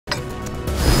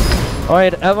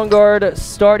Alright, AVANT GARDE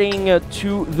starting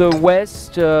to the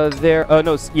west, to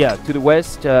the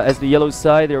west as the yellow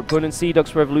side, their opponent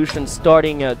Ducks Revolution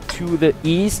starting to the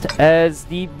east as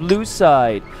the blue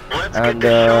side. And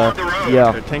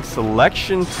yeah. Their tank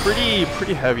selection pretty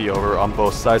heavy over on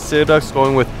both sides. Ducks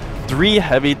going with 3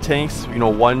 heavy tanks, you know,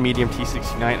 1 medium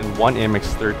T69 and 1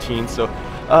 MX-13. So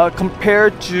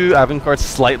compared to AVANT GARDE,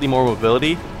 slightly more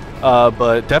mobility.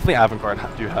 But definitely AVANT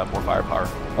GARDE do have more firepower.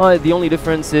 The only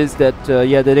difference is that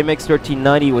yeah, the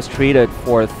MX-1390 was traded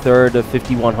for a third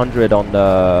 5100 on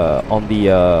the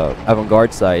AVANT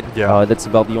GARDE side. Yeah, that's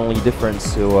about the only difference.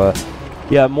 So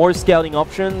yeah, more scouting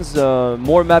options,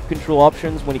 more map control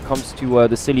options when it comes to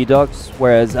the Silly Ducks,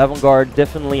 whereas AVANT GARDE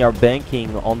definitely are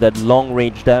banking on that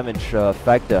long-range damage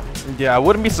factor. Yeah, I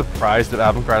wouldn't be surprised if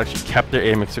AVANT GARDE actually kept their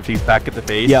AMX-50s back at the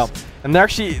base. Yeah. And they're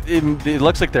actually, it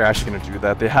looks like they're actually going to do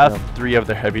that. They have 3 of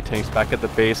their heavy tanks back at the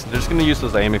base. They're just going to use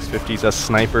those AMX-50s as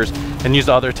snipers and use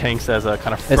the other tanks as a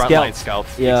kind of frontline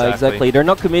scouts. Yeah, exactly. They're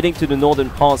not committing to the northern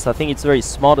pass. I think it's very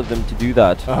smart of them to do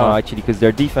that, actually, because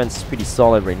their defense is pretty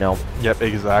solid right now. Yep,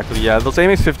 exactly. Yeah, those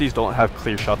AMX-50s don't have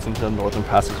clear shots into the northern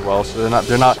pass as well, so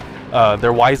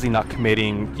they're wisely not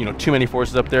committing, you know, too many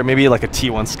forces up there. Maybe like a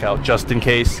T1 scout just in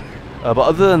case. But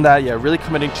other than that, yeah, really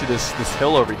committing to this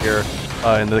hill over here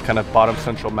in the kind of bottom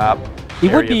central map.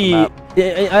 It would be,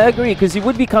 I agree, because it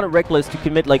would be kind of reckless to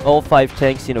commit like all 5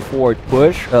 tanks in a forward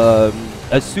push,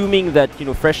 assuming that, you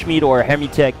know, Fresh Meat or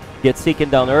Hermitech gets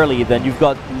taken down early, then you've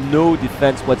got no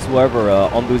defense whatsoever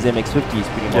on those MX-50s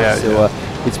pretty much. Yeah, so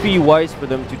it's pretty wise for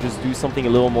them to just do something a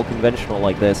little more conventional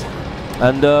like this.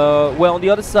 And well, on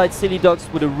the other side, Silly Ducks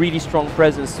with a really strong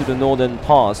presence to the northern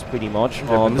pass, pretty much.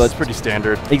 Yeah, but it's pretty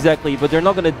standard. Exactly, but they're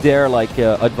not going to dare like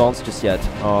advance just yet.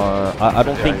 I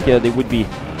don't think they would be,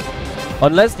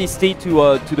 unless they stay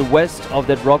to the west of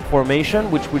that rock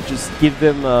formation, which would just give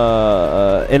them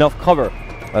enough cover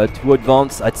to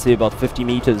advance. I'd say about 50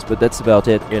 meters, but that's about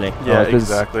it, really. Yeah,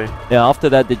 exactly. Yeah, after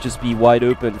that, they'd just be wide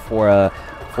open for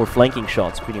flanking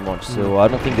shots, pretty much. So I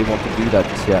don't think they want to do that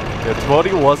just yet. Yeah,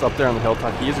 Tabodi was up there on the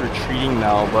hilltop. He is retreating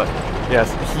now, but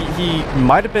yes, he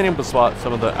might have been able to spot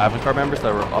some of the AVANT GARDE members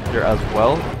that were up there as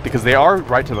well, because they are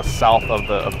right to the south of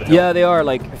the hill. Yeah, they are.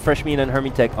 Like Fresh Meat and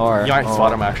Hermitech are. You might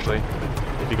spot him actually.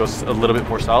 If he goes a little bit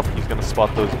more south, he's going to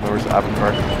spot those members of AVANT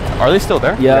GARDE. Are they still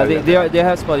there? Yeah, they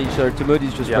have spotted each other.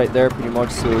 Tabodi's just right there, pretty much.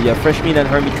 So yeah, Fresh Meat and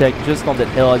Hermitech just on that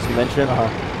hill, as you mentioned.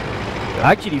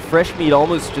 Actually, Fresh Meat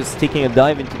almost just taking a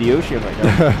dive into the ocean right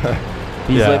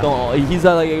now. He's he's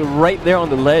like right there on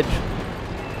the ledge.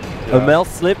 A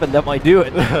mouth slip and that might do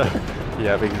it.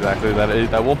 Yeah, exactly.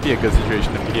 That won't be a good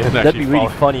situation to be in. That'd be really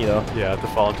funny though. Yeah, to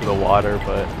fall into the water,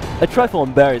 but a trifle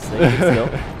embarrassing. Still.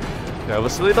 Yeah, but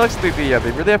Silly Ducks, they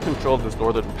really have control of this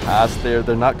northern pass. They're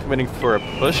not committing for a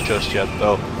push just yet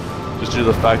though, just due to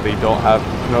the fact they don't have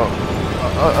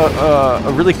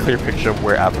a really clear picture of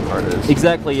where AVANT GARDE is.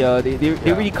 Exactly.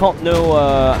 They really can't know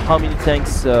how many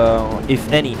tanks,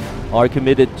 if any, are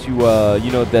committed to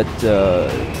you know, that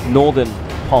northern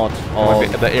part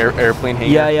of the airplane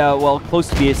hangar. Yeah. Well, close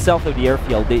to the south of the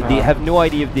airfield. They have no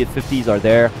idea if the 50s are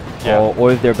there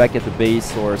or if they're back at the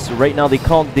base. Or so right now they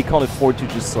can't afford to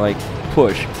just like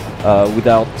push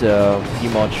without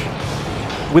pretty much.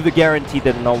 With the guarantee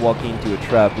that they're not walking into a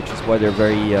trap, which is why they're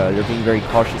being very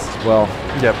cautious as well.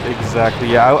 Yep, exactly.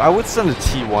 Yeah, I would send a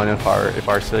T1 if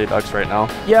our Silly Ducks right now.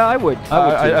 Yeah, I would.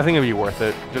 I think it'd be worth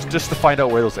it, just to find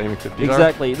out where those aiming could be.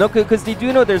 Exactly. No, because they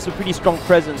do know there's a pretty strong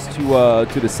presence to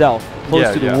the south,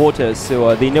 close to the water,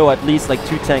 so they know at least like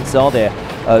 2 tanks are there.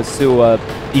 So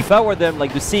if I were them,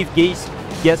 like the safe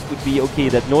guess would be okay.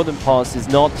 That northern pass is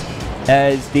not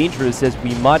as dangerous as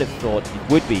we might have thought it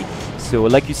would be. So,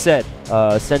 like you said,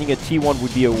 sending a T1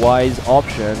 would be a wise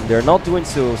option. They're not doing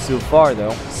so far,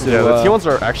 though. So, yeah, the T1s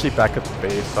are actually back at the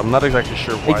base. I'm not exactly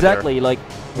sure why. Exactly, like,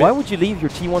 why would you leave your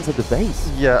T1s at the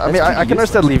base? Yeah, I mean, I can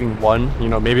understand leaving one. You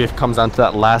know, maybe if it comes down to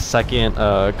that last second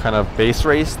kind of base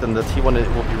race, then the T1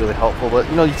 will be really helpful. But,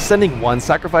 you know, sending one,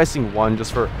 sacrificing one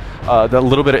just for that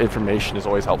little bit of information is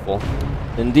always helpful.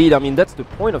 Indeed, I mean, that's the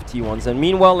point of T1s. And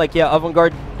meanwhile, like, yeah, AVANT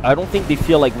GARDE, I don't think they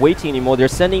feel like waiting anymore. They're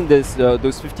sending those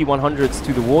 5100s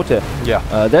to the water. Yeah.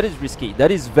 That is risky. That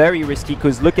is very risky,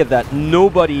 because look at that.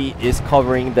 Nobody is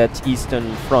covering that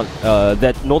eastern front,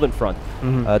 that northern front,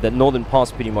 that northern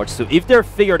pass pretty much. So if they're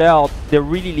figured out, they're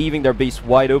really leaving their base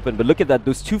wide open. But look at that.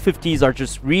 Those 250s are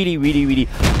just really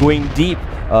going deep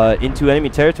into enemy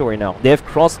territory now. They have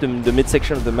crossed the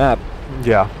midsection of the map.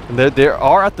 Yeah, and they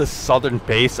are at the southern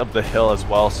base of the hill as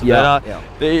well, so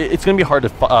it's going to be hard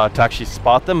to actually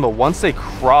spot them. But once they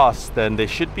cross, then they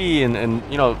should be in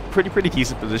you know, pretty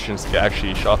decent positions to get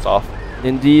actually shots off.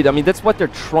 Indeed, I mean that's what they're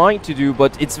trying to do,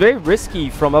 but it's very risky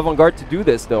from AVANT GARDE to do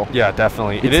this, though. Yeah,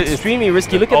 definitely. It's extremely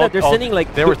risky. Look at that, they're sending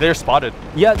like... They're spotted.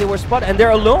 Yeah, they were spotted, and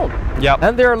they're alone. Yeah.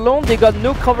 And they're alone, they got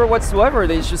no cover whatsoever.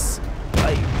 They just...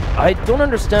 I don't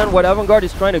understand what AVANT GARDE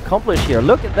is trying to accomplish here.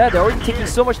 Look at that, they're already taking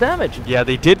so much damage. Yeah,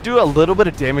 they did do a little bit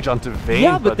of damage onto Vayne.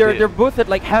 Yeah, but they're both at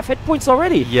like half hit points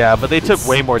already. Yeah, but they took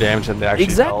way more damage than they actually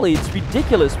Exactly, dealt. it's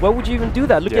ridiculous. Why would you even do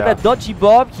that? Look at that dodgy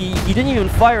Bob. He didn't even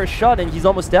fire a shot and he's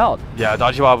almost out. Yeah,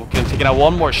 dodgy Bob taking out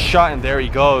one more shot and there he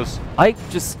goes. I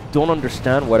just don't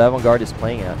understand what AVANT GARDE is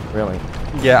playing at, really.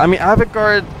 Yeah, I mean, AVANT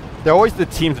GARDE, they're always the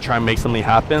team to try and make something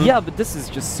happen. Yeah, but this is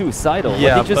just suicidal.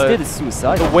 Yeah, what they just did is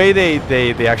suicidal. The way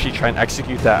they actually try and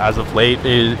execute that as of late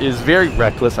is very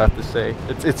reckless, I have to say.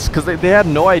 It's because they had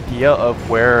no idea of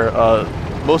where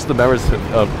most of the members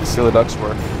of Silly Ducks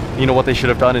were. You know, what they should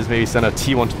have done is maybe send a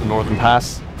T1 to the Northern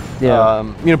Pass. Yeah.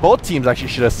 You know, both teams actually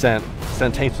should have sent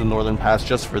tanks to the Northern Pass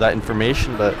just for that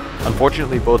information, but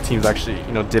unfortunately both teams actually,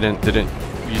 you know, didn't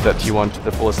use that T1 to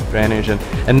the fullest advantage,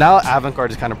 and now AVANT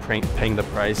GARDE is kind of paying the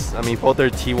price. I mean, both their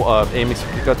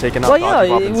AMX got taken out. Well,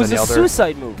 yeah, it was a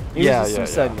suicide move. It was a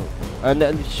suicide move, and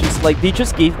it's just like they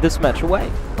just gave this match away.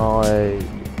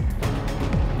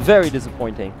 Very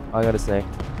disappointing, I gotta say.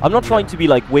 I'm not trying to be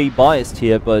like way biased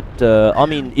here, but I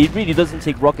mean, it really doesn't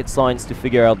take rocket science to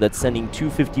figure out that sending two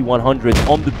 5100s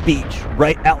on the beach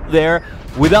right out there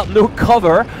without no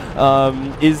cover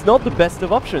is not the best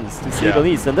of options, to say the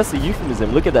least. And that's a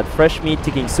euphemism. Look at that fresh meat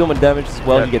taking so much damage as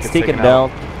well. He gets taken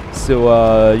down.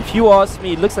 So if you ask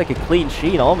me, it looks like a clean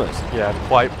sheet almost. Yeah,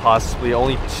 quite possibly.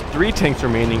 Only 3 tanks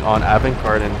remaining on AVANT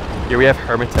GARDE, and here we have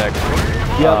Hermitech.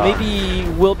 Yeah, maybe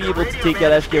we'll be able to take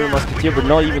out Ashgary Musketeer, but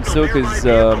not even so, because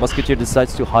Musketeer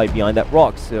decides to hide behind that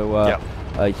rock. So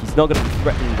he's not going to be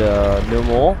threatened no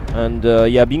more. And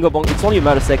yeah, Bingo Bongo, it's only a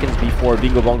matter of seconds before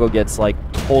Bingo Bongo gets like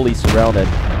totally surrounded.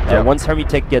 Once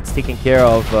Hermitech gets taken care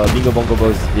of, Bingo Bongo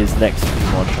is next pretty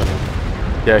much. I mean,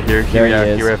 yeah, here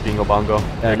we have Bingo Bongo.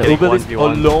 And Obelisk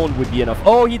alone would be enough.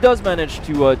 Oh, he does manage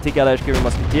to take out Ashgary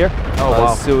Musketeer. Oh,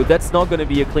 wow. So that's not going to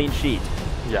be a clean sheet.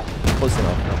 Yeah. Close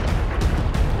enough.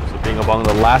 Bingo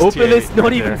Bongo, the last Obelisk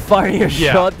not even firing a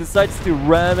shot, decides to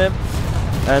ram him.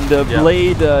 And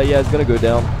Blade, is going to go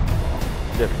down.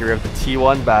 Yeah, here we have the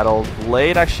T1 battle.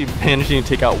 Blade actually managing to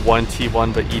take out one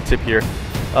T1, but E-Tip here,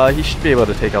 he should be able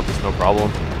to take out this no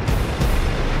problem.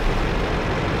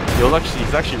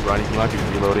 He's actually running, he might be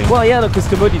reloading. Well, yeah, because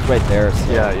Commodity's right there.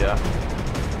 So. Yeah.